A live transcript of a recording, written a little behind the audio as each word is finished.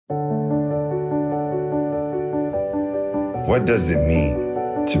What does it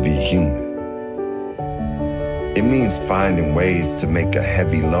mean to be human? It means finding ways to make a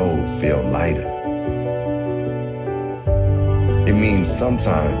heavy load feel lighter. It means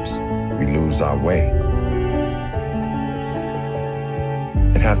sometimes we lose our way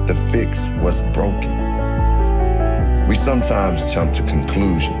and have to fix what's broken. We sometimes jump to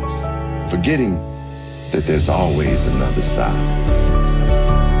conclusions, forgetting that there's always another side.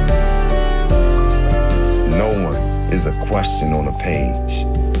 No one is a question on a page.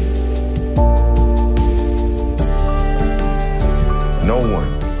 No one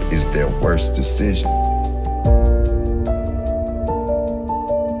is their worst decision.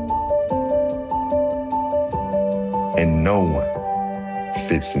 And no one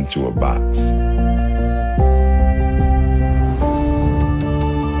fits into a box.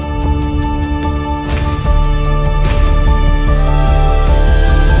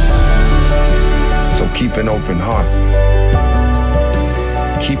 So keep an open heart,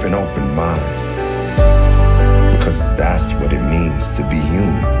 keep an open mind, because that's what it means to be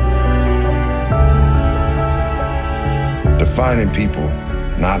human. Defining people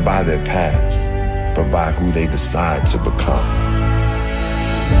not by their past, but by who they decide to become.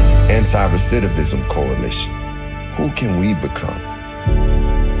 Anti-Recidivism Coalition. Who can we become?